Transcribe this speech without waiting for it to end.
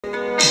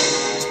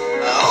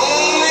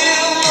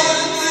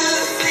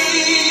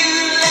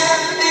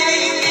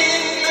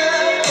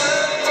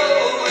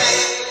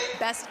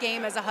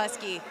game as a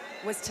Husky.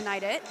 Was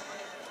tonight it?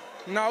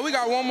 No, we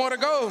got one more to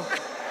go.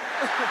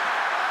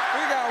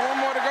 We got one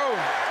more to go.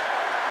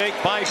 Take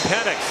by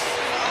Penix.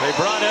 They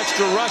brought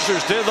extra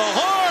rushers to the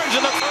Horns,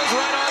 and the throws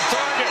right on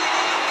target.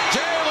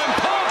 Jalen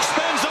Pope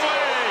spins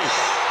away.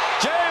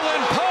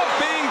 Jalen Pope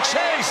being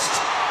chased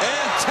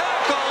and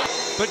tackled.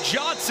 But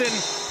Johnson,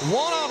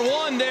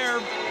 one-on-one there,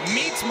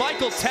 meets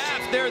Michael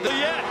Taft there.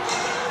 Yet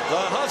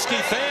the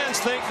Husky fans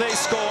think they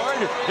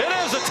scored. It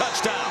is a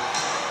touchdown.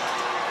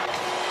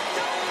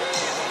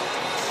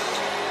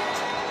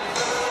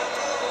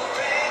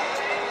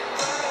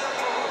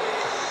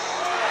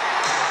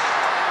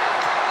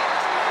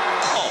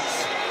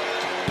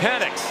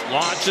 Penix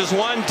launches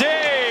one deep,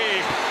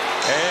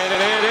 and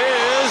it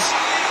is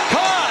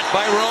caught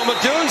by Roma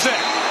Dunzek.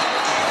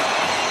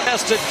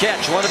 Tested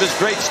catch, one of his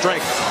great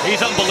strengths. He's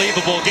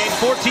unbelievable. Gained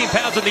 14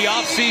 pounds in the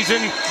offseason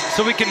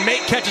so he can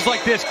make catches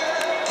like this.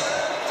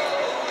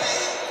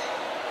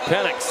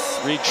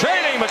 Penix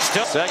retraining, but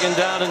still. Second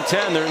down and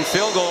 10. They're in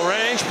field goal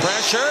range.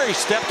 Pressure. He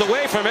stepped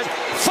away from it.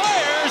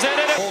 Fires, and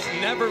it. Holt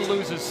never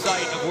loses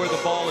sight of where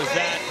the ball is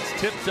at. It's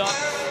tipped up,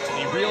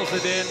 and he reels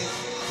it in.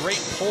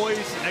 Great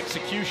poise and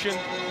execution.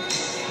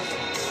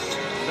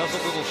 Does a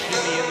little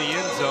shimmy in the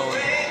end zone.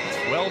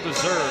 Well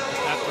deserved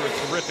after a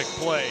terrific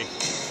play.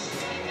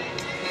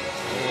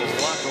 There's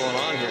a lot going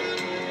on here.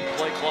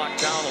 Play clock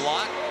down a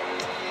lot.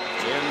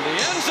 In the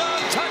end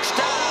zone,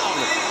 touchdown!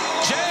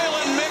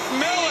 Jalen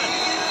McMillan.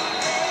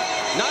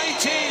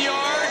 19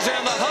 yards,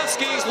 and the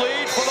Huskies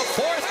lead for the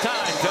 4th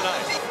time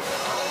tonight.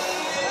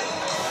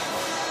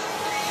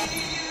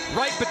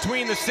 Right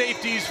between the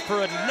safeties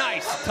for a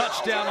nice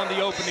touchdown on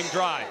the opening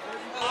drive.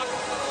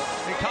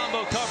 In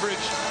combo coverage,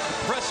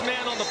 the press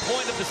man on the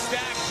point of the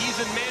stack. He's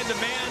in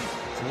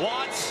man-to-man.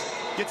 Watts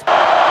gets...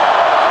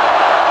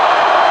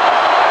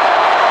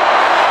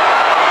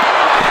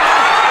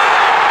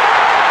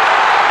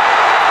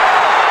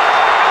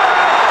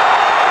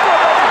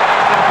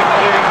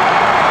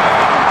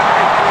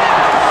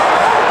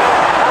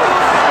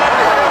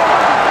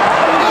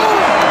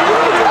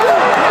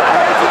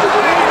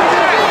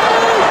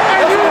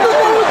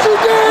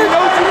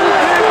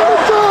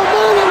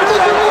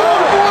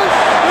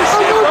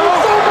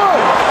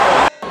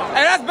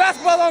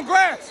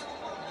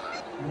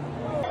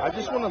 I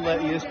just want to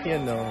let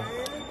ESPN know,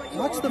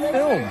 watch the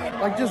film.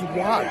 Like, just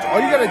watch. All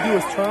you got to do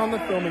is turn on the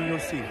film and you'll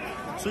see.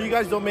 So you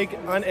guys don't make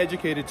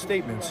uneducated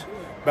statements.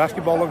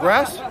 Basketball on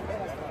grass,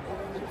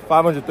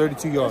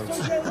 532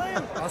 yards.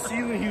 I'll see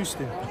you in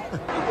Houston. None of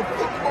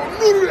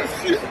that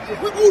shit.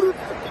 We go to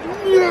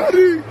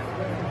Natty.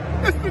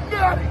 It's the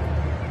Natty.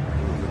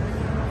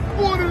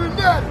 More than the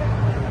Natty.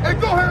 And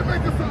go ahead and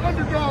make us an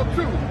underdog,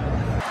 too.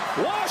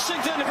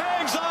 Washington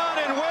hangs on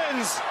and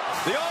wins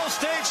the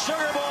All-State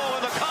Sugar Bowl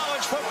in the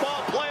college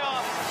football playoff.